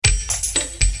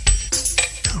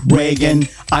Reagan,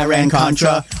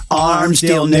 Iran-Contra, arms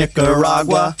deal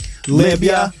Nicaragua,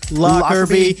 Libya,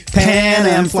 Lockerbie, Pan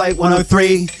Am Flight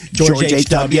 103, George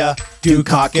H.W.,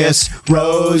 Dukakis,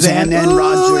 Roseanne, and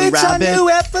Roger it's Rabbit. It's a new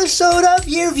episode of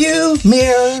Yearview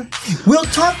Mirror. We'll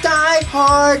talk Die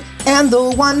Hard and the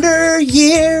Wonder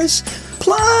Years.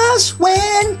 Plus,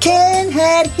 when Ken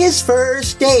had his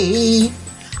first date.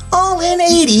 All in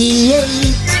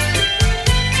 88.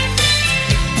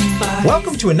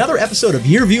 Welcome to another episode of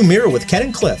Yearview Mirror with Ken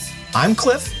and Cliff. I'm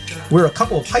Cliff. We're a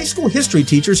couple of high school history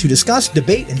teachers who discuss,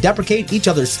 debate, and deprecate each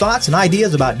other's thoughts and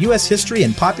ideas about U.S. history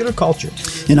and popular culture.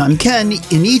 And I'm Ken.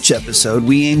 In each episode,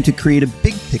 we aim to create a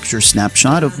big picture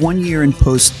snapshot of 1 year in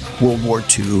post-World War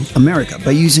II America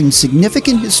by using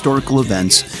significant historical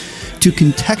events to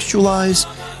contextualize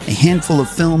a handful of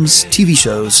films, TV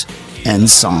shows, and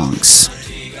songs.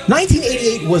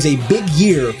 1988 was a big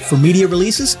year for media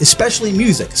releases, especially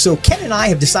music, so Ken and I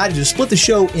have decided to split the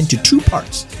show into two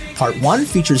parts. Part 1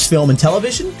 features film and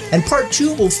television, and Part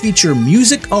 2 will feature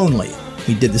music only.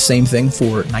 We did the same thing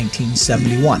for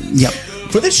 1971. Yep.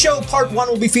 For this show, Part 1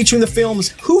 will be featuring the films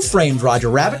Who Framed Roger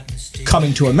Rabbit,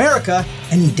 Coming to America,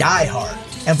 and Die Hard.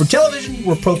 And for television,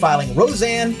 we're profiling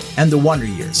Roseanne and the Wonder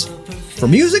Years. For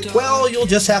music, well, you'll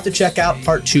just have to check out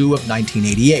Part 2 of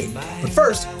 1988. But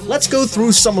first, let's go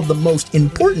through some of the most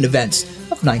important events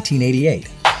of 1988.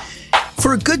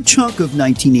 For a good chunk of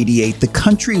 1988, the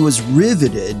country was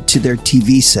riveted to their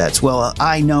TV sets. Well,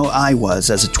 I know I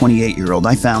was as a 28-year-old.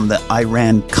 I found the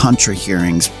Iran-Contra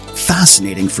hearings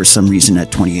fascinating for some reason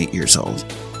at 28 years old.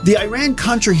 The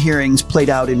Iran-Contra hearings played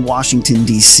out in Washington,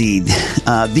 D.C.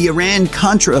 The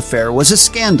Iran-Contra affair was a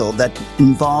scandal that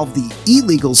involved the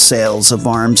illegal sales of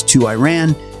arms to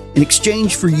Iran in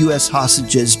exchange for U.S.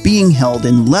 hostages being held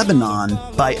in Lebanon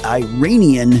by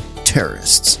Iranian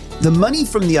terrorists. The money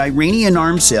from the Iranian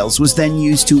arms sales was then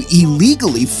used to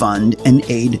illegally fund and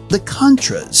aid the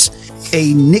Contras,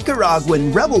 a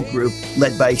Nicaraguan rebel group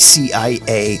led by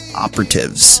CIA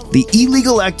operatives. The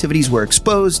illegal activities were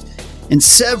exposed, and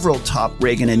several top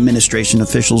Reagan administration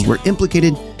officials were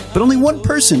implicated, but only one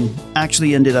person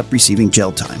actually ended up receiving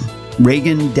jail time.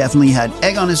 Reagan definitely had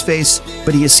egg on his face,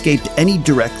 but he escaped any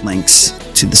direct links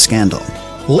to the scandal.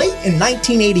 Late in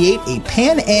 1988, a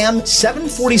Pan Am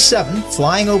 747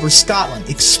 flying over Scotland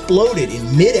exploded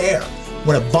in midair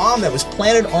when a bomb that was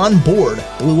planted on board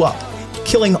blew up,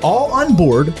 killing all on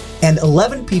board and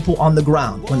 11 people on the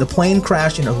ground when the plane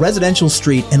crashed in a residential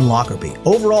street in Lockerbie.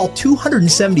 Overall,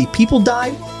 270 people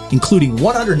died, including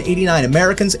 189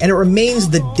 Americans, and it remains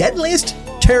the deadliest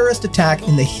terrorist attack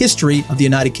in the history of the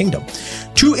United Kingdom.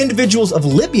 2 individuals of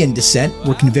Libyan descent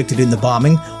were convicted in the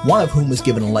bombing, one of whom was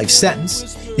given a life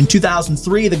sentence. In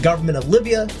 2003, the government of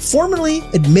Libya formally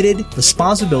admitted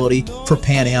responsibility for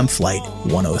Pan Am Flight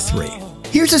 103.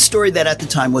 Here's a story that at the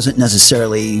time wasn't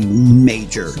necessarily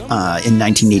major in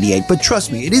 1988, but trust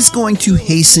me, it is going to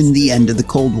hasten the end of the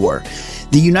Cold War.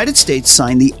 The United States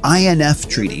signed the INF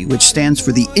Treaty, which stands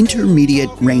for the Intermediate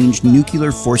Range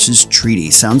Nuclear Forces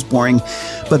Treaty. Sounds boring,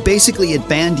 but basically it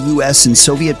banned U.S. and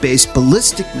Soviet-based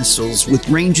ballistic missiles with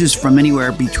ranges from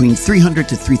anywhere between 300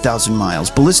 to 3,000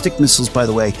 miles. Ballistic missiles, by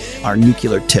the way, are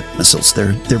nuclear-tipped missiles.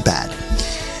 They're bad.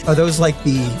 Are those like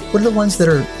what are the ones that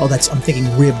are, I'm thinking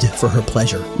ribbed for her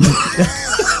pleasure.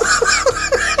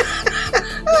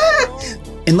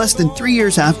 In less than 3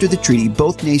 years after the treaty,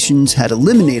 both nations had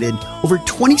eliminated over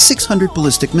 2,600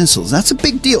 ballistic missiles. That's a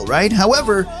big deal, right?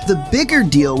 However, the bigger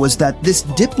deal was that this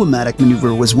diplomatic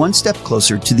maneuver was one step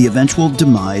closer to the eventual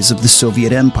demise of the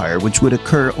Soviet Empire, which would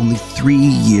occur only 3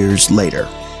 years later.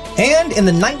 And in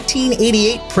the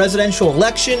 1988 presidential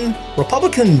election,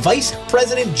 Republican Vice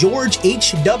President George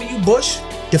H.W. Bush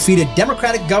defeated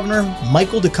Democratic Governor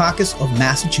Michael Dukakis of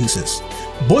Massachusetts.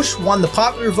 Bush won the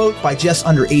popular vote by just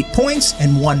under 8 points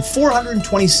and won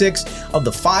 426 of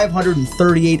the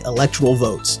 538 electoral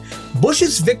votes.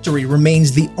 Bush's victory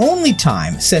remains the only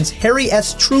time since Harry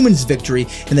S. Truman's victory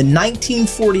in the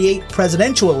 1948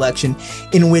 presidential election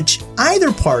in which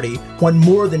either party won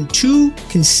more than 2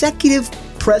 consecutive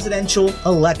presidential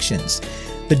elections.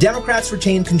 The Democrats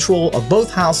retained control of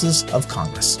both houses of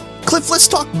Congress. Cliff, let's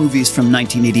talk movies from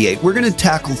 1988. We're going to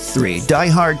tackle 3, Die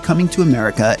Hard, Coming to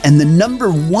America, and the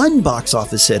 #1 box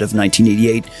office hit of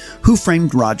 1988, Who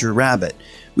Framed Roger Rabbit,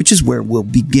 which is where we'll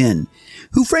begin.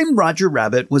 Who Framed Roger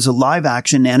Rabbit was a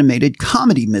live-action animated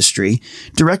comedy mystery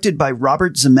directed by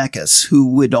Robert Zemeckis, who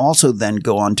would also then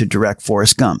go on to direct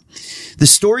Forrest Gump. The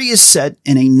story is set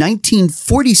in a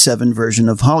 1947 version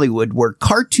of Hollywood where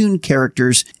cartoon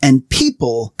characters and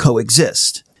people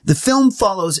coexist. The film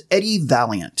follows Eddie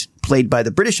Valiant, played by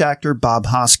the British actor Bob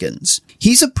Hoskins.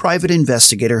 He's a private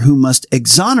investigator who must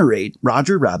exonerate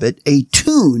Roger Rabbit, a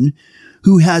toon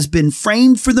who has been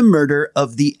framed for the murder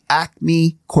of the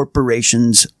Acme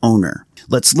Corporation's owner.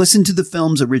 Let's listen to the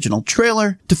film's original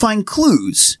trailer to find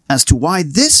clues as to why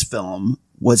this film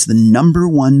was the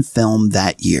 #1 film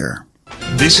that year.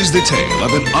 This is the tale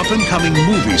of an up-and-coming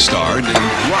movie star named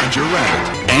Roger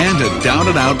Rabbit and a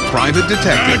down-and-out private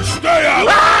detective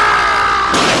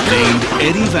named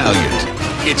Eddie Valiant.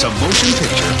 It's a motion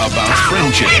picture about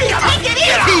friendship. Take it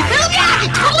easy,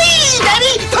 please,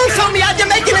 Eddie! Don't tell me you're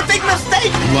making a big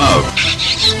mistake! Love.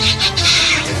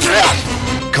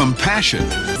 Compassion.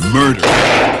 Murder.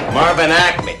 Marvin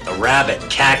Acme, the rabbit,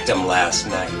 cacked him last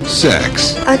night.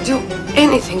 Sex. I'd do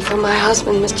anything for my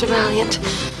husband, Mr. Valiant.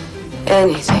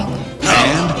 Anything.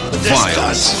 And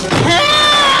violence.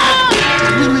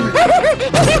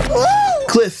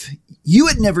 Cliff, you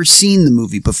had never seen the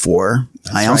movie before.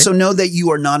 I also know that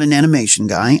you are not an animation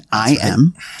guy. I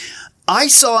am. I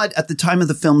saw it at the time of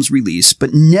the film's release,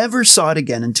 but never saw it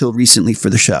again until recently for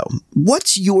the show.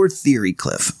 What's your theory,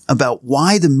 Cliff, about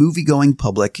why the movie-going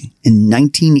public in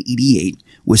 1988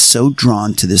 was so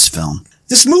drawn to this film?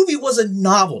 This movie was a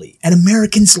novelty, and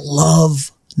Americans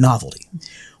love novelty.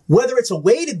 Whether it's a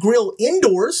way to grill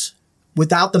indoors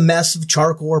without the mess of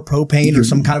charcoal or propane or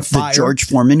some kind of fire. The George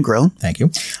Foreman grill. Thank you.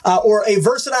 Or a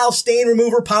versatile stain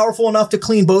remover powerful enough to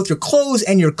clean both your clothes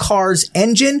and your car's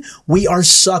engine. We are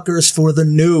suckers for the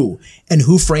new. And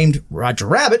Who Framed Roger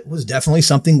Rabbit was definitely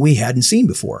something we hadn't seen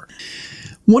before.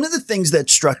 One of the things that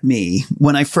struck me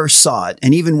when I first saw it,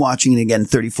 and even watching it again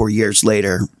 34 years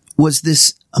later, was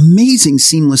this amazing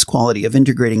seamless quality of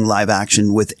integrating live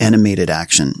action with animated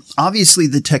action. Obviously,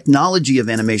 the technology of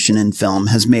animation in film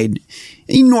has made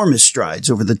enormous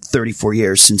strides over the 34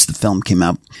 years since the film came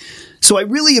out. So I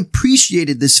really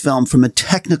appreciated this film from a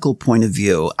technical point of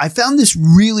view. I found this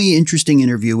really interesting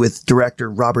interview with director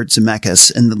Robert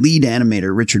Zemeckis and the lead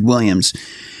animator Richard Williams,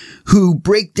 who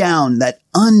break down that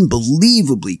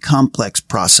unbelievably complex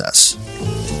process.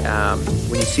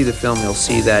 When you see the film, you'll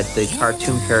see that the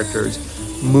cartoon characters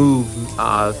move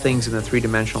things in the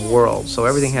three-dimensional world. So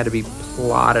everything had to be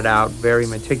plotted out very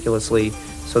meticulously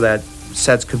so that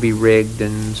sets could be rigged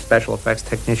and special effects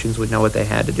technicians would know what they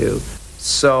had to do.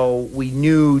 So we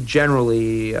knew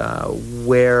generally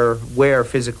where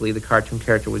physically the cartoon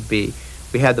character would be.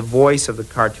 We had the voice of the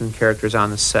cartoon characters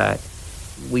on the set.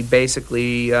 We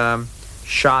basically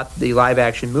shot the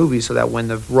live-action movie so that when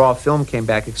the raw film came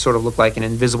back, it sort of looked like an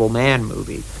Invisible Man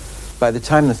movie. By the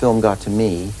time the film got to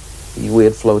me, we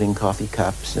had floating coffee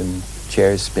cups and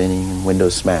chairs spinning and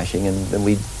windows smashing, and then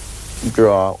we'd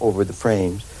draw over the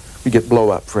frames. We'd get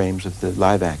blow-up frames of the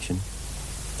live-action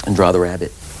and draw the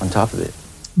rabbit on top of it.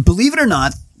 Believe it or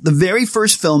not, the very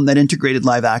first film that integrated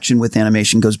live action with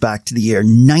animation goes back to the year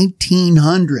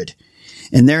 1900.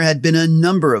 And there had been a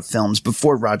number of films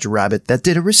before Roger Rabbit that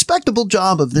did a respectable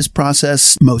job of this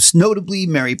process, most notably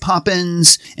Mary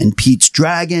Poppins and Pete's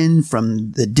Dragon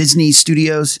from the Disney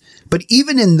studios. But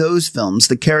even in those films,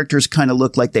 the characters kind of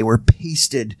looked like they were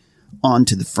pasted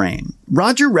onto the frame.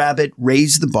 Roger Rabbit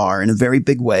raised the bar in a very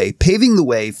big way, paving the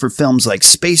way for films like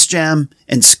Space Jam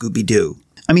and Scooby-Doo.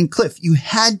 I mean, Cliff, you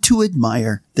had to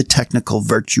admire the technical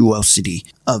virtuosity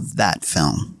of that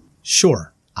film.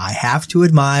 Sure, I have to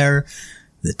admire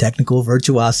the technical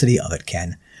virtuosity of it,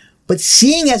 Ken. But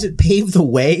seeing as it paved the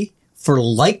way for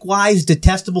likewise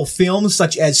detestable films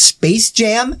such as Space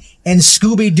Jam and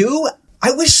Scooby-Doo,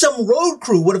 I wish some road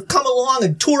crew would have come along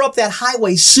and tore up that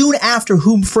highway soon after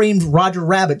Who Framed Roger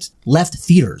Rabbit left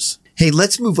theaters. Hey,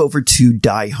 let's move over to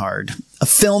Die Hard, a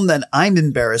film that I'm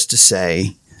embarrassed to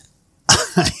say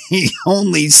I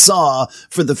only saw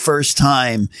for the first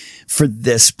time for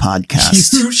this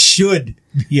podcast. You should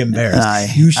be embarrassed.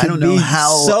 I don't know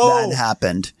how that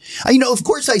happened. Of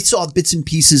course I saw bits and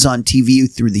pieces on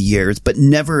TV through the years, but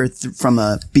never from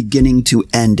a beginning to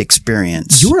end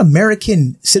experience. Your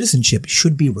American citizenship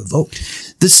should be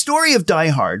revoked. The story of Die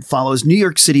Hard follows New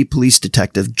York City police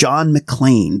detective John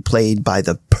McClane, played by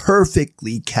the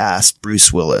perfectly cast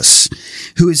Bruce Willis,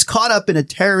 who is caught up in a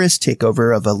terrorist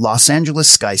takeover of a Los Angeles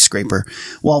skyscraper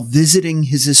while visiting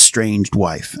his estranged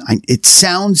wife. It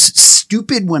sounds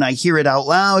stupid when I hear it out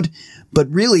loud, but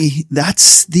really,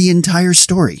 that's the entire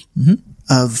story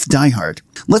of Die Hard.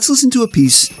 Let's listen to a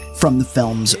piece from the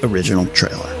film's original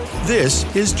trailer. This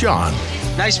is John.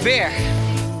 Nice beer.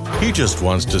 He just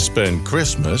wants to spend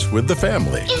Christmas with the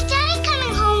family. Is Daddy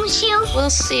coming home with you? We'll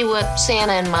see what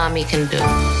Santa and Mommy can do.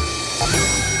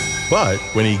 But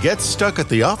when he gets stuck at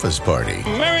the office party,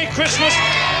 Merry Christmas.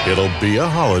 It'll be a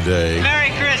holiday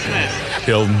Merry Christmas.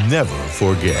 He'll never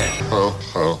forget. Ho,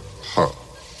 ho, ho.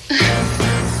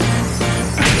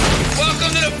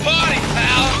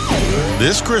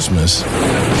 This Christmas,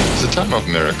 It's a time of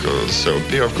miracles, so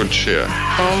be of good cheer.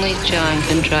 Only John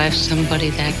can drive somebody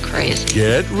that crazy.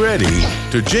 get ready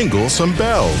to jingle some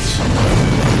bells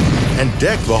and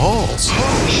deck the halls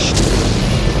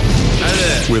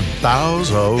with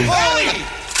bows of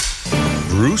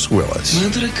Bruce Willis.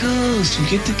 Winter comes, we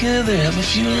get together, have a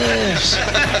few laughs.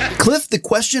 Cliff, the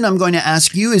question I'm going to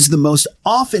ask you is the most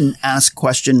often asked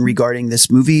question regarding this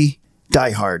movie.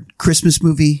 Die Hard, Christmas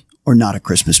movie or not a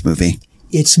Christmas movie?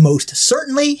 It's most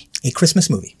certainly a Christmas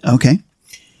movie. Okay.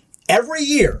 Every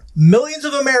year, millions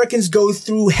of Americans go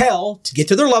through hell to get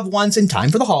to their loved ones in time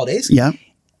for the holidays. Yeah.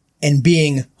 And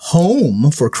being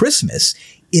home for Christmas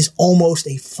is almost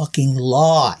a fucking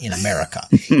law in America.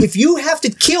 If you have to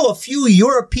kill a few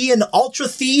European ultra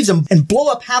thieves and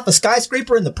blow up half a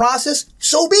skyscraper in the process,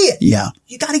 so be it. Yeah.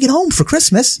 You got to get home for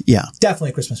Christmas. Yeah.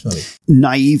 Definitely a Christmas movie.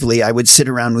 Naively, I would sit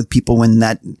around with people when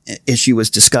that issue was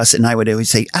discussed, and I would always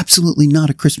say, absolutely not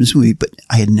a Christmas movie, but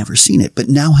I had never seen it. But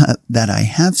now that I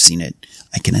have seen it,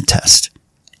 I can attest.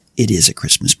 It is a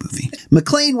Christmas movie.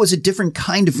 McClane was a different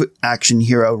kind of action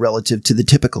hero relative to the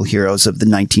typical heroes of the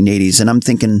 1980s. And I'm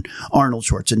thinking Arnold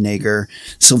Schwarzenegger,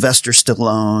 Sylvester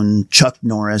Stallone, Chuck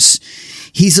Norris.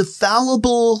 He's a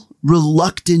fallible,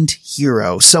 reluctant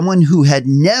hero, someone who had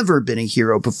never been a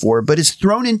hero before, but is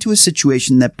thrown into a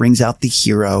situation that brings out the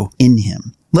hero in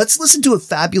him. Let's listen to a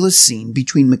fabulous scene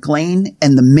between McClane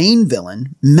and the main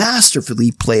villain,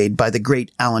 masterfully played by the great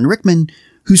Alan Rickman,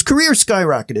 whose career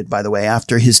skyrocketed, by the way,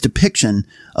 after his depiction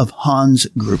of Hans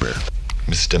Gruber.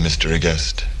 Mr.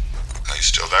 Guest. Are you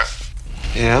still there?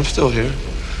 Yeah, I'm still here.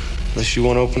 Unless you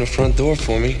want to open the front door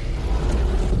for me.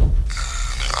 No,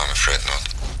 I'm afraid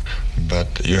not.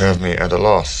 But you have me at a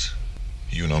loss.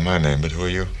 You know my name, but who are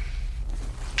you?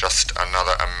 Just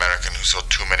another American who saw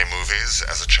too many movies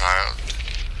as a child.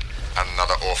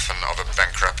 Another orphan of a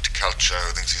bankrupt culture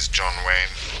who thinks he's John Wayne,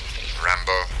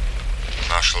 Rambo,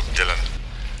 Marshall Dillon.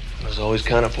 I was always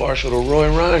kind of partial to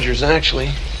Roy Rogers, actually.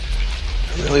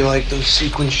 I really like those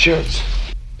sequin shirts.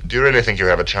 Do you really think you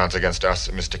have a chance against us,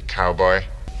 Mr. Cowboy?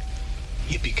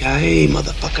 Yippee-ki-yay,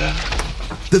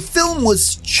 motherfucker. The film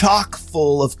was chock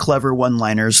full of clever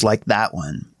one-liners like that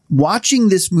one. Watching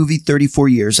this movie 34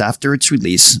 years after its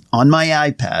release on my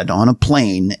iPad on a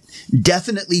plane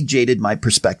definitely jaded my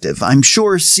perspective. I'm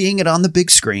sure seeing it on the big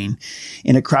screen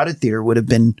in a crowded theater would have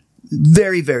been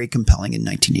very, very compelling in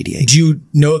 1988. Do you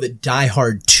know that Die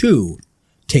Hard 2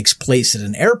 takes place at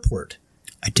an airport?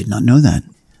 I did not know that.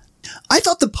 I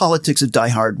thought the politics of Die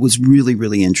Hard was really,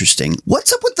 really interesting.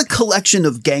 What's up with the collection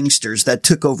of gangsters that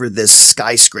took over this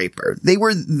skyscraper? They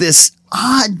were this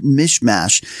odd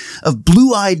mishmash of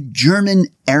blue-eyed German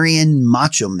Aryan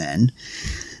macho men,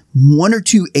 one or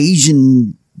two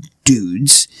Asian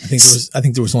dudes. I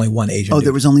think there was only one Asian dude.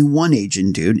 There was only one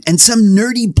Asian dude and some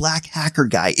nerdy black hacker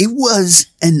guy. It was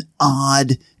an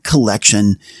odd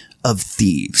collection of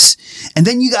thieves. And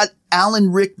then you got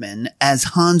Alan Rickman as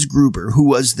Hans Gruber, who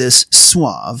was this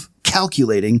suave,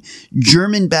 calculating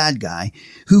German bad guy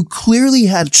who clearly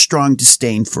had strong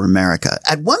disdain for America.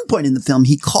 At one point in the film,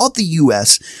 he called the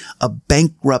U.S. a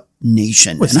bankrupt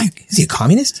nation. Is he a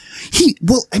communist? In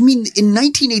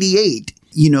 1988,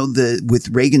 with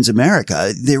Reagan's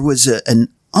America, there was an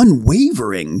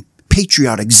unwavering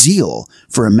patriotic zeal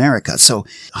for America. So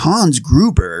Hans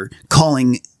Gruber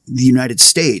calling the United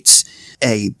States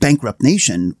a bankrupt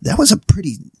nation, that was a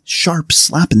pretty sharp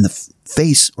slap in the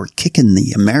face or kick in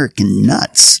the American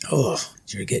nuts. Oh,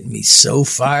 you're getting me so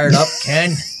fired up,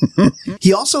 Ken.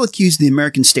 He also accused the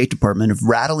American State Department of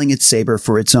rattling its saber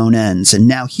for its own ends, and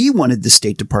now he wanted the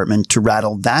State Department to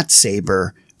rattle that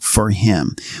saber for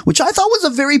him, which I thought was a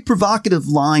very provocative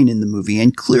line in the movie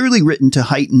and clearly written to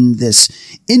heighten this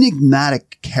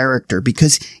enigmatic character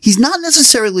because he's not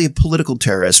necessarily a political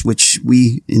terrorist, which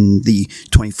we in the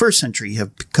 21st century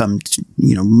have become,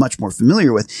 much more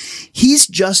familiar with. He's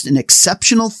just an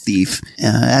exceptional thief,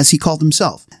 as he called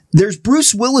himself. There's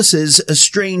Bruce Willis's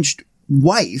estranged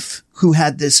wife who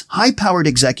had this high-powered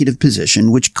executive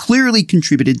position, which clearly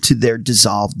contributed to their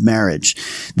dissolved marriage.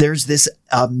 There's this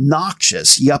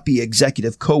obnoxious yuppie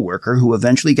executive coworker who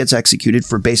eventually gets executed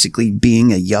for basically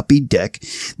being a yuppie dick.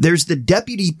 There's the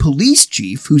deputy police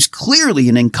chief who's clearly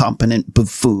an incompetent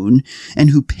buffoon and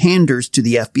who panders to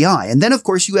the FBI. And then, of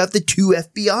course, you have the two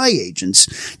FBI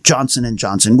agents, Johnson &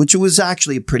 Johnson, which was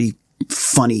actually a pretty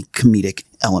funny comedic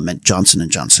element, Johnson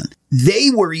 & Johnson. They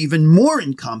were even more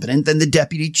incompetent than the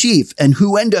deputy chief, and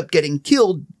who end up getting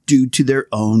killed due to their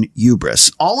own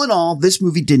hubris. All in all, this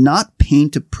movie did not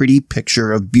paint a pretty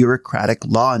picture of bureaucratic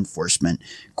law enforcement,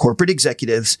 corporate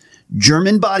executives,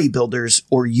 German bodybuilders,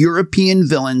 or European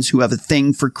villains who have a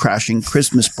thing for crashing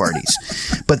Christmas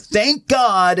parties. But thank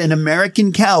God an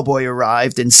American cowboy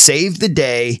arrived and saved the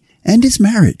day and his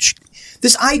marriage.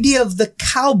 This idea of the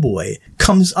cowboy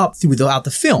comes up throughout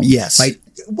the film. Yes. Right?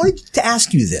 I wanted to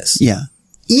ask you this. Yeah.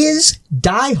 Is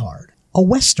Die Hard a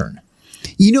Western?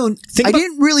 You know, I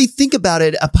didn't really think about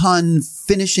it upon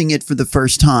finishing it for the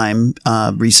first time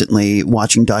recently,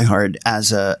 watching Die Hard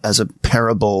as a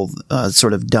parable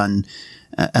sort of done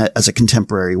as a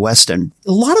contemporary Western.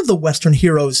 A lot of the Western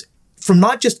heroes, from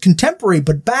not just contemporary,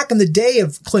 but back in the day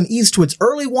of Clint Eastwood's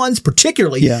early ones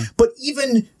particularly, but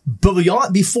even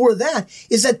before that,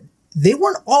 is that they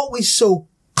weren't always so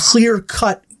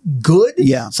clear-cut good.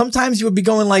 Yeah. Sometimes you would be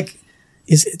going like,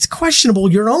 it's questionable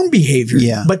your own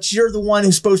behavior, but you're the one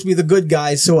who's supposed to be the good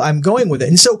guy, so I'm going with it.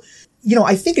 And so, you know,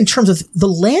 I think in terms of the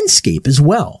landscape as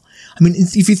well, I mean,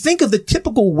 if you think of the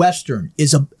typical Western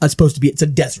it's a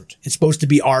desert. It's supposed to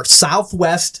be our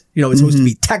Southwest, you know, it's supposed to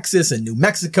be Texas and New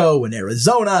Mexico and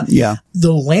Arizona. Yeah.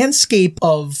 The landscape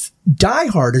of Die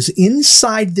Hard is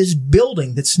inside this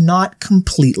building that's not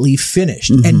completely finished.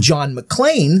 And John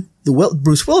McClane, the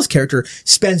Bruce Willis character,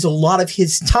 spends a lot of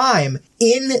his time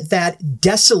in that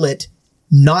desolate,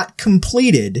 not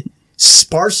completed,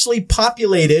 sparsely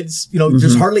populated, you know,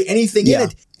 there's hardly anything in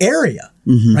it, area.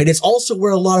 Right? It's also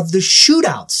where a lot of the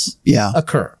shootouts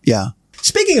occur. Yeah.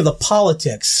 Speaking of the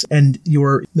politics and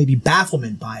your maybe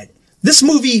bafflement by it, this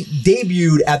movie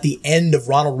debuted at the end of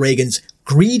Ronald Reagan's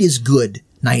Greed is Good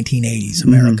 1980s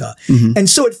America. And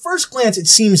so at first glance, it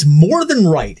seems more than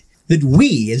right that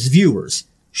we as viewers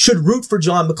should root for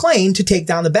John McClane to take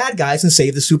down the bad guys and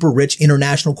save the super rich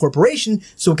international corporation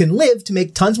so it can live to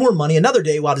make tons more money another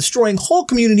day while destroying whole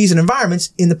communities and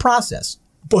environments in the process.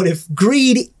 But if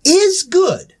greed is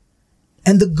good,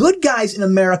 and the good guys in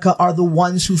America are the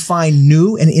ones who find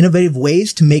new and innovative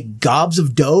ways to make gobs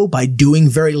of dough by doing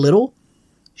very little,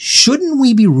 shouldn't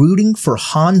we be rooting for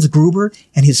Hans Gruber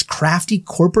and his crafty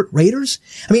corporate raiders?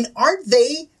 I mean, aren't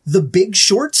they the big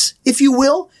shorts, if you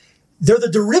will? They're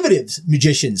the derivatives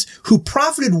magicians who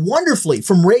profited wonderfully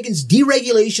from Reagan's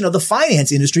deregulation of the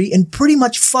finance industry and pretty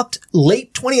much fucked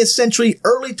late 20th century,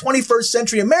 early 21st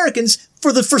century Americans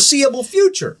for the foreseeable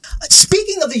future.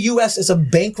 Speaking of the U.S. as a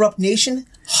bankrupt nation,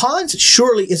 Hans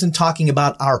surely isn't talking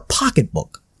about our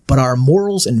pocketbook, but our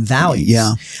morals and values.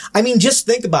 Yeah. I mean, just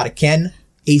think about it, Ken.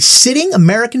 A sitting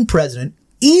American president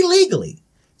illegally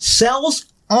sells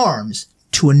arms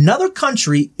to another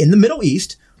country in the Middle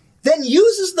East, then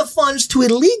uses the funds to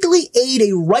illegally aid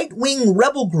a right-wing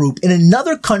rebel group in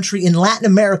another country in Latin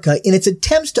America in its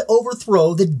attempts to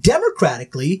overthrow the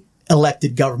democratically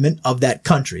elected government of that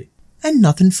country. And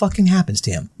nothing fucking happens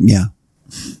to him. Yeah.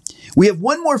 We have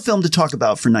one more film to talk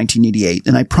about for 1988,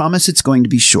 and I promise it's going to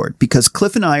be short because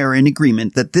Cliff and I are in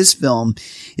agreement that this film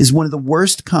is one of the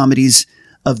worst comedies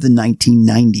of the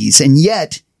 1990s, and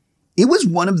yet it was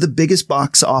one of the biggest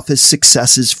box office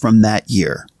successes from that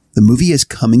year. The movie is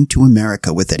Coming to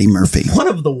America with Eddie Murphy. One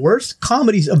of the worst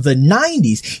comedies of the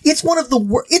 90s. It's one of the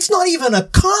worst. It's not even a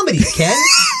comedy, Ken.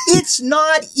 It's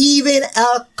not even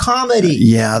a comedy.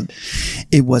 Yeah,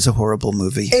 it was a horrible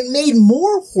movie. And made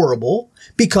more horrible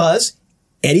because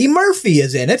Eddie Murphy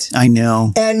is in it. I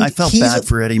know. And I felt bad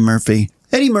for Eddie Murphy.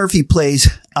 Eddie Murphy plays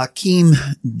Akeem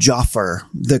Jafar,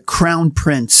 the crown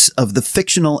prince of the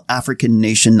fictional African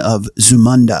nation of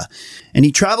Zumanda. And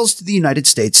he travels to the United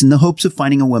States in the hopes of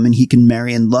finding a woman he can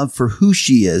marry and love for who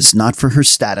she is, not for her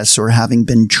status or having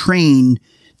been trained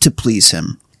to please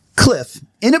him. Cliff,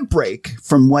 in a break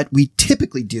from what we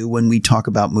typically do when we talk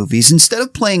about movies, instead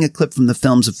of playing a clip from the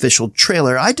film's official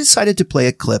trailer, I decided to play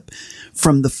a clip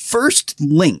from the first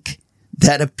link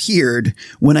that appeared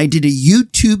when I did a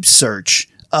YouTube search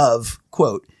of,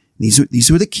 quote, these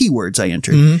were the keywords I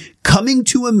entered, Coming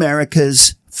to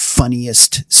America's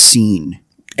funniest scene.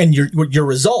 And your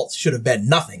results should have been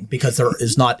nothing because there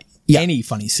is not any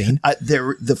funny scene.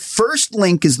 The first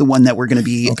link is the one that we're going to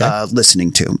be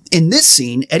listening to. In this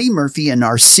scene, Eddie Murphy and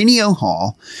Arsenio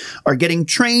Hall are getting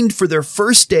trained for their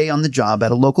first day on the job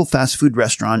at a local fast food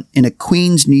restaurant in a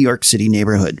Queens, New York City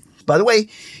neighborhood. By the way,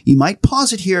 you might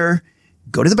pause it here,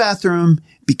 go to the bathroom,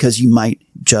 because you might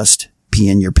just pee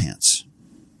in your pants.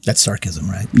 That's sarcasm,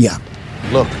 right? Yeah.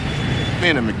 Look, me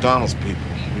and the McDonald's people,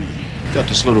 we got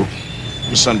this little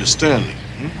misunderstanding.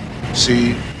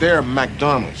 See, they're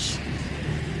McDonald's.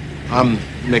 I'm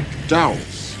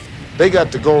McDowell's. They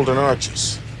got the Golden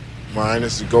Arches. Mine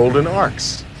is the Golden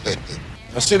Arcs.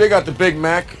 Now, see, they got the Big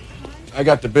Mac. I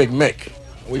got the Big Mick.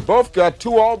 We both got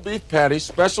 2 all-beef patties,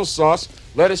 special sauce,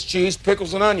 lettuce, cheese,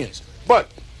 pickles, and onions.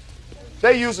 But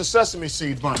they use a sesame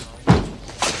seed bun.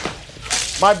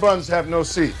 My buns have no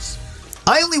seeds.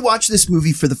 I only watched this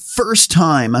movie for the first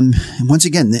time. Once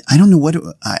again, I don't know what,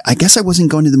 I guess I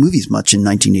wasn't going to the movies much in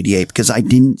 1988 because I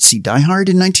didn't see Die Hard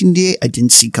in 1988. I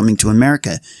didn't see Coming to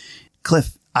America.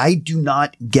 Cliff, I do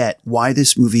not get why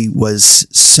this movie was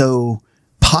so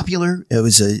popular. It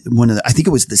was I think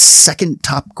it was the second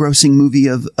top grossing movie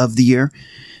of the year.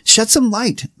 Shed some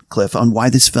light, Cliff, on why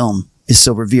this film is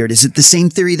so revered. Is it the same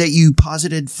theory that you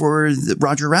posited for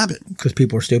Roger Rabbit? Because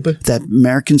people are stupid? That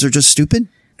Americans are just stupid?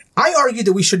 I argue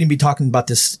that we shouldn't be talking about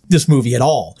this movie at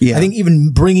all. Yeah. I think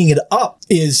even bringing it up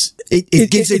is...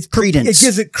 It gives it credence. It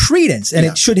gives it credence, and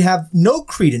it should have no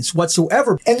credence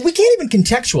whatsoever. And we can't even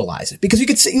contextualize it, because you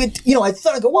could say, I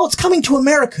thought, it's Coming to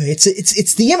America.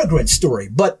 It's the immigrant story,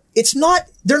 but it's not,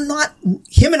 they're not,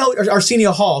 him and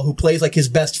Arsenio Hall, who plays like his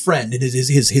best friend,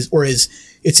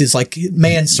 it's his like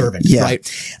manservant,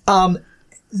 right?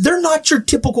 They're not your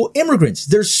typical immigrants.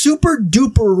 They're super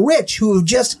duper rich who have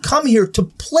just come here to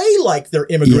play like they're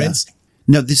immigrants. Yeah.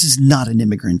 No, this is not an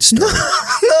immigrant story.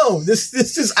 No, this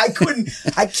is, I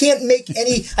can't make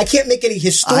any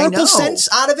historical sense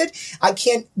out of it. I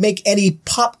can't make any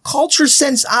pop culture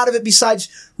sense out of it besides,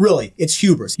 really, it's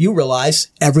hubris. You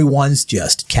realize everyone's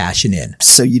just cashing in.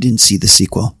 So you didn't see the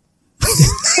sequel?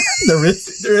 There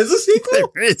is a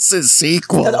sequel? There is a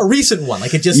sequel. A recent one.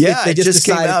 Like it just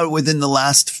came out within the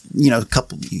last,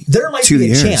 couple 2 years. There might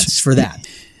be a chance for that.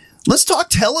 Let's talk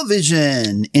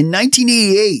television. In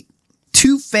 1988,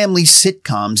 2 family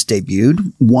sitcoms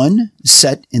debuted. One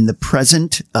set in the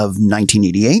present of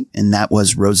 1988, and that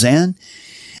was Roseanne.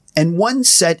 And one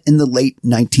set in the late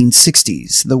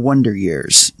 1960s, The Wonder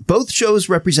Years. Both shows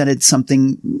represented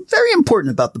something very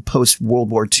important about the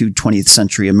post-World War II 20th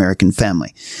century American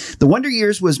family. The Wonder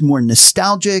Years was more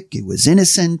nostalgic, it was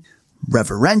innocent,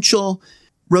 reverential.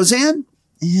 Roseanne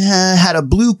had a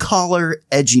blue-collar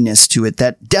edginess to it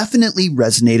that definitely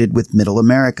resonated with middle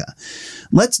America.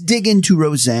 Let's dig into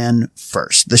Roseanne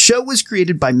first. The show was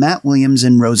created by Matt Williams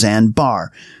and Roseanne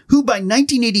Barr, who by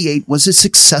 1988 was a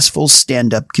successful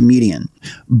stand-up comedian.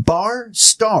 Barr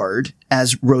starred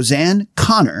as Roseanne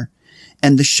Connor,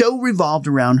 and the show revolved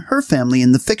around her family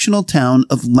in the fictional town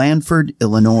of Lanford,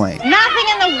 Illinois. Nothing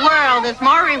in the world is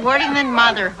more rewarding than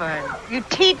motherhood. You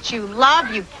teach, you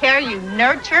love, you care, you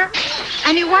nurture,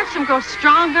 and you watch them grow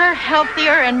stronger,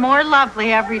 healthier, and more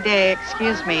lovely every day.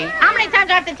 Excuse me. How many times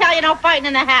do I have to tell you no fighting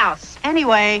in the house?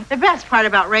 Anyway, the best part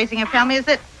about raising a family is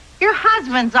that your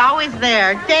husband's always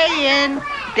there, day in,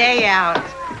 day out.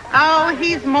 Oh,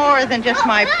 he's more than just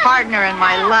my partner and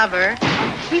my lover.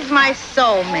 He's my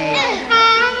soulmate.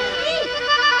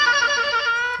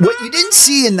 What you didn't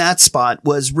see in that spot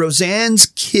was Roseanne's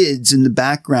kids in the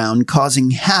background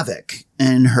causing havoc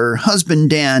and her husband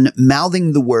Dan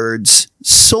mouthing the words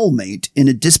soulmate in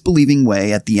a disbelieving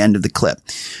way at the end of the clip.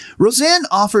 Roseanne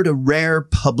offered a rare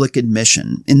public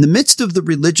admission in the midst of the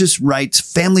religious rights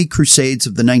family crusades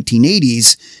of the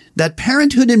 1980s that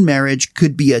parenthood and marriage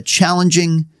could be a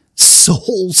challenging,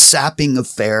 soul-sapping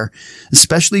affair,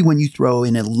 especially when you throw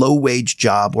in a low-wage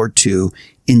job or two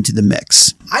into the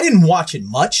mix. I didn't watch it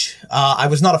much. I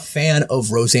was not a fan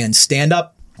of Roseanne's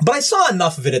stand-up, but I saw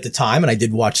enough of it at the time, and I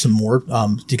did watch some more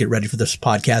to get ready for this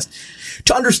podcast,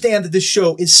 to understand that this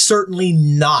show is certainly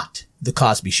not The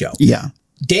Cosby Show. Yeah.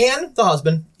 Dan, the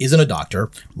husband, isn't a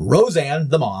doctor. Roseanne,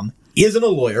 the mom, isn't a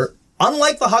lawyer.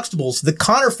 Unlike the Huxtables, the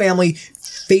Connor family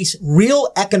face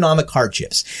real economic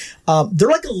hardships. They're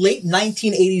like a late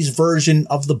 1980s version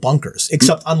of the Bunkers,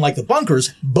 except unlike the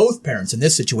Bunkers, both parents in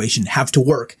this situation have to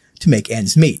work to make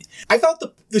ends meet. I felt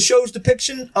the show's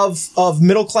depiction of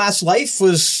middle-class life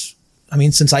was,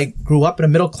 since I grew up in a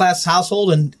middle-class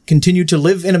household and continue to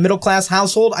live in a middle-class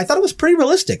household, I thought it was pretty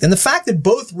realistic. And the fact that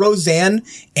both Roseanne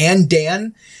and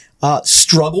Dan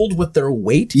struggled with their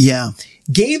weight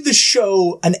gave the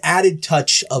show an added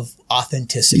touch of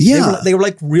authenticity. Yeah. They were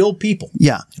like real people.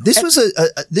 Yeah. This was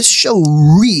this show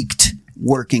reeked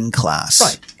working class.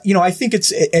 Right. I think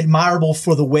it's admirable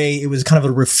for the way it was kind of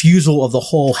a refusal of the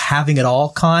whole having it all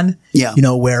con. Yeah.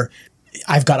 Where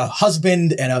I've got a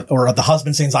husband or the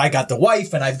husband saying I got the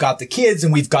wife and I've got the kids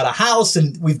and we've got a house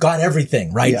and we've got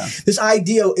everything, right? Yeah. This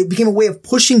idea, it became a way of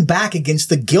pushing back against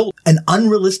the guilt and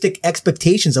unrealistic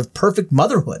expectations of perfect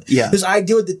motherhood. Yeah. This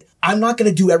idea that I'm not going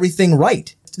to do everything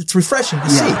right. It's refreshing to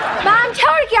see. Mom,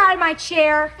 tell her to get out of my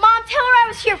chair. Mom, tell her I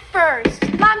was here first.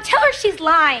 Mom, tell her she's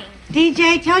lying.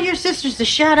 DJ, tell your sisters to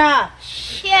shut up.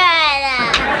 Shut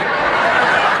up.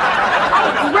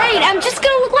 Oh, great. I'm just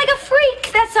gonna look like a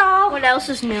freak, that's all. What else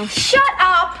is new? Shut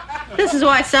up. This is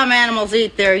why some animals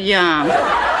eat their young.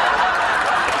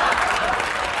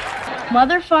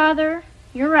 Mother, father,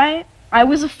 you're right. I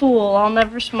was a fool. I'll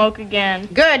never smoke again.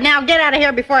 Good. Now get out of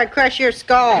here before I crush your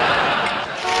skull.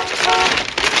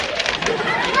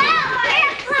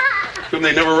 Couldn't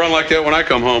they never run like that when I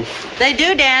come home? They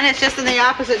do, Dan. It's just in the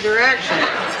opposite direction.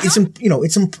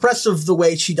 It's impressive the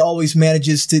way she always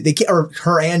manages to,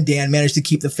 her and Dan manage to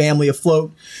keep the family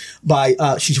afloat by,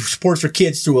 she supports her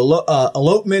kids through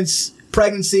elopements,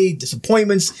 pregnancy,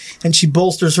 disappointments, and she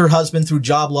bolsters her husband through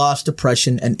job loss,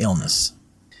 depression, and illness.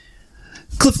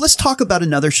 Cliff, let's talk about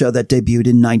another show that debuted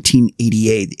in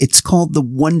 1988. It's called The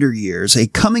Wonder Years, a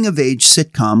coming-of-age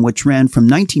sitcom which ran from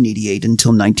 1988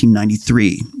 until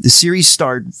 1993. The series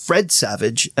starred Fred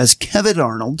Savage as Kevin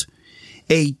Arnold,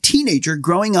 a teenager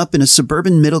growing up in a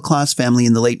suburban middle-class family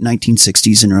in the late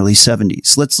 1960s and early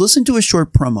 70s. Let's listen to a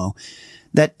short promo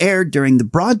that aired during the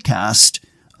broadcast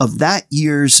of that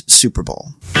year's Super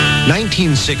Bowl.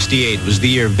 1968 was the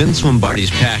year Vince Lombardi's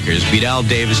Packers beat Al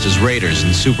Davis's Raiders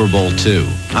in Super Bowl II.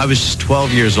 I was just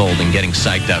 12 years old and getting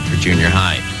psyched up for junior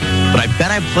high. But I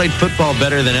bet I played football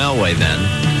better than Elway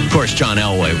then. Of course, John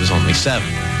Elway was only 7.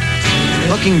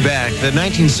 Looking back, the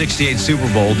 1968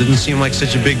 Super Bowl didn't seem like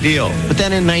such a big deal. But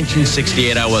then in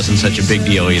 1968, I wasn't such a big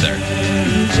deal either.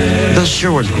 Those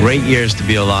sure were great years to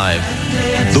be alive.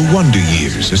 The Wonder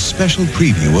Years, a special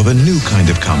preview of a new kind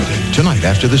of comedy, tonight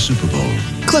after the Super Bowl.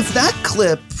 Cliff, that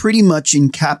clip pretty much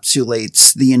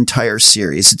encapsulates the entire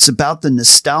series. It's about the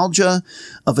nostalgia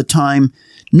of a time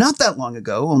not that long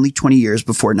ago, only 20 years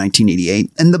before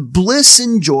 1988, and the bliss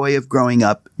and joy of growing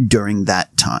up during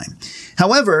that time.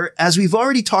 However, as we've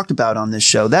already talked about on this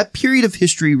show, that period of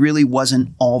history really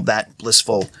wasn't all that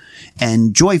blissful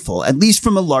and joyful, at least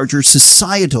from a larger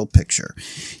societal picture.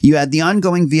 You had the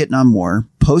ongoing Vietnam War,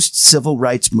 post-civil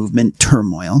rights movement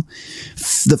turmoil,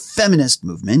 the feminist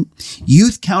movement,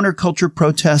 youth counterculture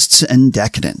protests, and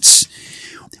decadence.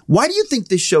 Why do you think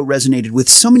this show resonated with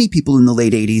so many people in the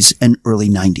late 80s and early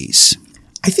 90s?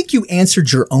 I think you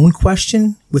answered your own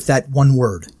question with that one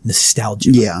word,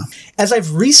 nostalgia. Yeah. As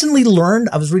I've recently learned,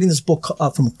 I was reading this book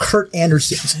from Kurt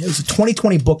Anderson. It was a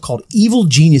 2020 book called Evil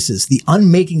Geniuses, The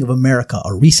Unmaking of America,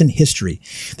 A Recent History.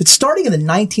 That starting in the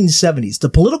 1970s, the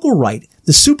political right,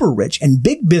 the super rich, and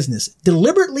big business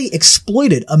deliberately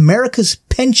exploited America's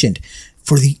penchant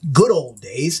for the good old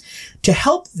days to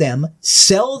help them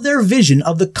sell their vision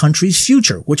of the country's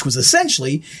future, which was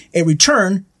essentially a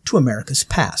return to America's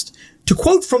past. To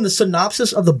quote from the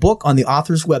synopsis of the book on the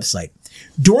author's website,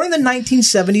 during the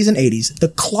 1970s and 80s, the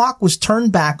clock was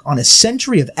turned back on a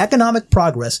century of economic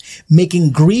progress,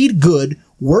 making greed good,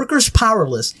 workers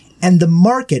powerless, and the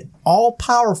market all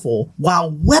powerful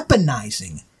while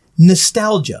weaponizing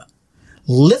nostalgia,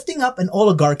 lifting up an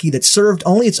oligarchy that served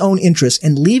only its own interests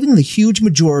and leaving the huge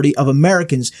majority of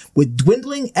Americans with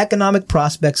dwindling economic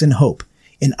prospects and hope.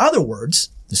 In other words,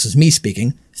 this is me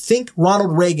speaking, think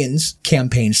Ronald Reagan's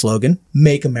campaign slogan,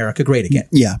 Make America Great Again.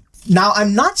 Yeah. Now,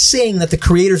 I'm not saying that the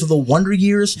creators of the Wonder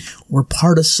Years were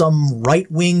part of some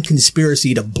right-wing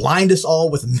conspiracy to blind us all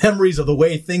with memories of the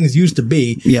way things used to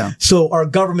be. Yeah. So our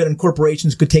government and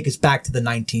corporations could take us back to the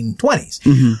 1920s.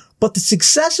 Mm-hmm. But the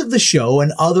success of the show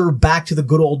and other back to the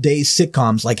good old days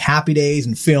sitcoms like Happy Days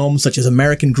and films such as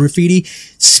American Graffiti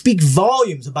speak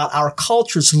volumes about our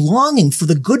culture's longing for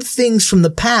the good things from the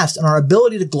past and our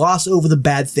ability to gloss over the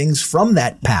bad things from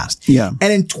that past. Yeah.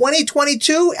 And in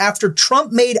 2022, after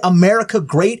Trump made America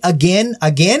great again,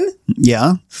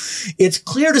 yeah, it's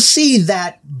clear to see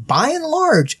that by and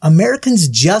large, Americans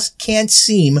just can't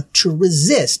seem to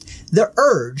resist the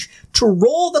urge to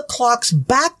roll the clocks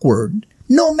backward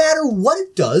no matter what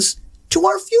it does to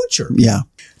our future. Yeah.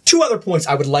 Two other points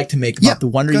I would like to make about the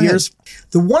Wonder Years.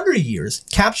 The Wonder Years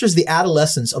captures the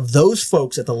adolescence of those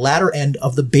folks at the latter end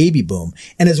of the baby boom.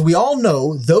 And as we all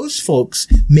know, those folks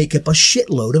make up a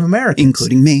shitload of Americans.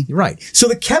 Including me. Right. So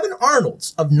the Kevin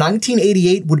Arnolds of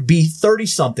 1988 would be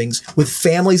 30-somethings with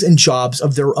families and jobs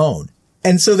of their own.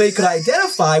 And so they could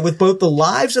identify with both the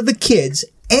lives of the kids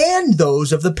and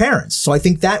those of the parents. So I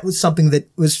think that was something that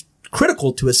was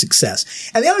critical to his success.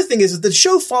 And the other thing is that the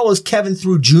show follows Kevin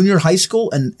through junior high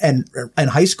school and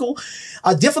high school,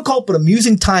 a difficult but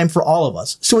amusing time for all of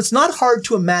us. So it's not hard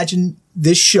to imagine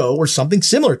this show or something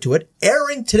similar to it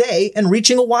airing today and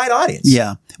reaching a wide audience.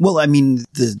 Yeah. Well, I mean,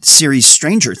 the series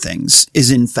Stranger Things is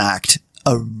in fact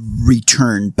a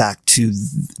return back to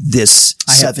this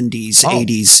 70s,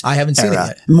 80s I haven't seen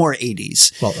era. it yet. More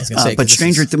 80s. Well, I was going to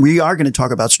say. But we are going to talk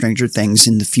about Stranger Things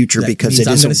in the future because it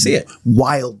is a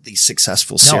wildly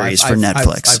successful series for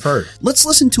Netflix. I've heard. Let's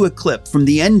listen to a clip from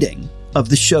the ending of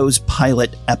the show's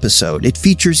pilot episode. It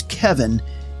features Kevin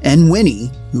and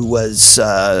Winnie, who was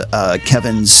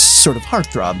Kevin's sort of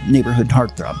heartthrob, neighborhood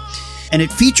heartthrob. And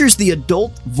it features the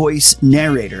adult voice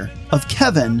narrator of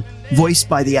Kevin, voiced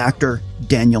by the actor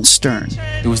Daniel Stern.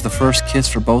 It was the first kiss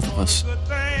for both of us.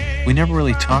 We never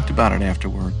really talked about it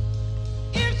afterward.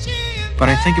 But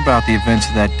I think about the events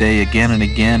of that day again and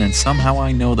again, and somehow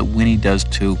I know that Winnie does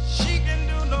too.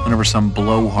 Whenever some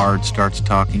blowhard starts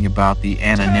talking about the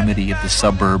anonymity of the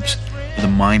suburbs or the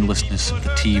mindlessness of the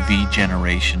TV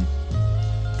generation.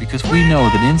 Because we know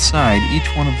that inside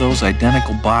each one of those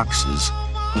identical boxes,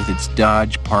 with its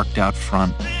Dodge parked out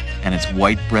front, and its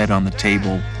white bread on the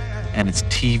table, and its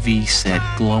TV set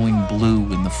glowing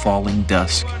blue in the falling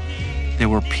dusk, there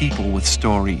were people with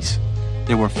stories.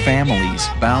 There were families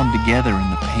bound together in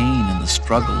the pain and the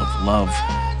struggle of love.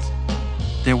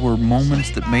 There were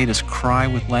moments that made us cry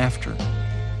with laughter.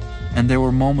 And there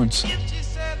were moments,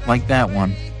 like that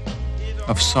one,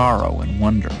 of sorrow and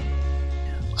wonder.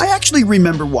 I actually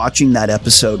remember watching that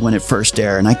episode when it first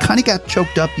aired, and I kind of got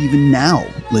choked up even now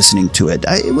listening to it.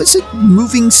 It was a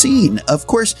moving scene. Of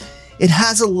course, it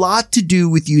has a lot to do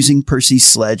with using Percy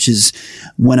Sledge's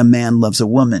When a Man Loves a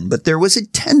Woman, but there was a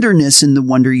tenderness in the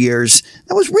Wonder Years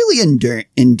that was really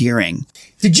endearing.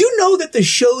 Did you know that the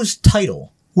show's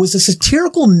title was a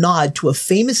satirical nod to a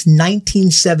famous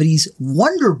 1970s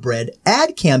Wonder Bread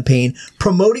ad campaign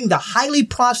promoting the highly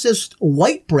processed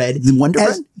white bread? The Wonder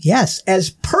Bread? Yes, as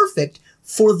perfect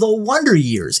for the Wonder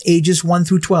Years, ages 1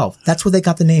 through 12. That's where they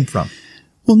got the name from.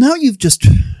 Well, now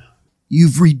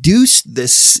you've reduced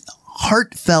this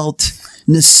heartfelt,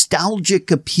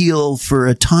 nostalgic appeal for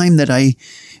a time that I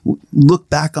look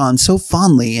back on so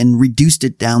fondly and reduced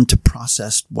it down to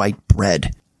processed white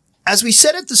bread. As we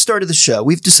said at the start of the show,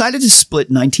 we've decided to split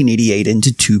 1988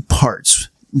 into two parts.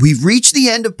 We've reached the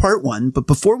end of part one, but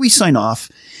before we sign off,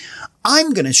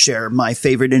 I'm going to share my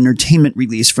favorite entertainment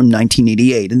release from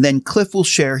 1988, and then Cliff will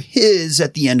share his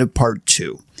at the end of part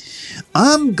two.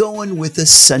 I'm going with a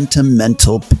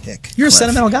sentimental pick. You're Cliff. a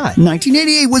sentimental guy.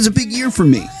 1988 was a big year for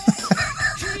me.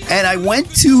 And I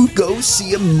went to go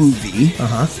see a movie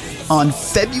on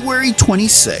February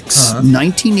 26,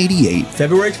 1988.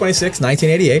 February 26,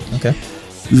 1988. Okay.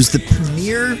 It was the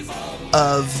premiere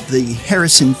of the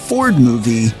Harrison Ford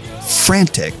movie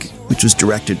Frantic, which was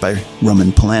directed by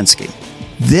Roman Polanski.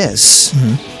 This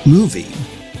movie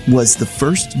was the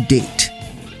first date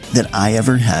that I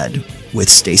ever had with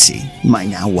Stacy, my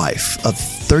now wife of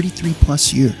 33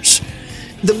 plus years.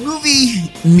 The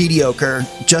movie, mediocre,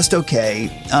 just okay.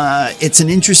 It's an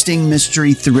interesting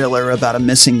mystery thriller about a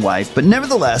missing wife, but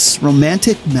nevertheless,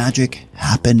 romantic magic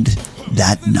happened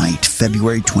that night,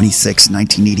 February 26,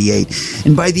 1988.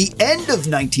 And by the end of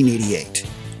 1988,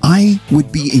 I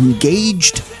would be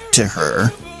engaged to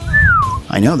her.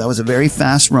 I know, that was a very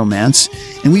fast romance,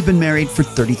 and we've been married for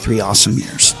 33 awesome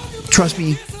years. Trust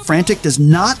me, Frantic does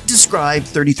not describe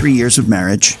 33 years of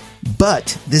marriage,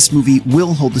 but this movie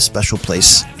will hold a special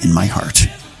place in my heart.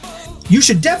 You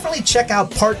should definitely check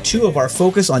out part two of our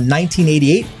focus on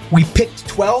 1988. We picked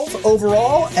 12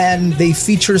 overall, and they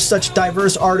feature such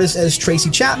diverse artists as Tracy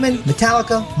Chapman,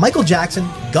 Metallica, Michael Jackson,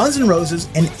 Guns N' Roses,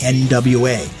 and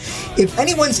NWA. If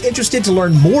anyone's interested to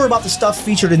learn more about the stuff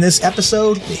featured in this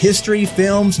episode, the history,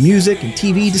 films, music, and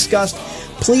TV discussed,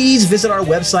 please visit our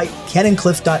website,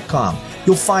 kenandcliff.com.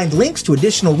 You'll find links to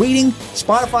additional reading,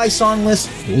 Spotify song lists,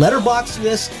 letterboxd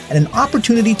lists, and an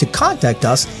opportunity to contact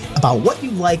us about what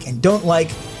you like and don't like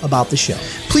about the show.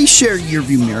 Please share your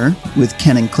View Mirror with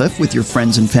Ken and Cliff with your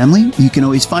friends and family. You can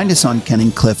always find us on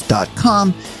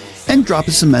kenandcliff.com and drop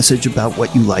us a message about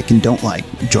what you like and don't like.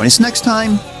 Join us next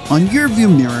time on Your View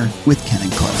Mirror with Ken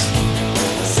and Cliff.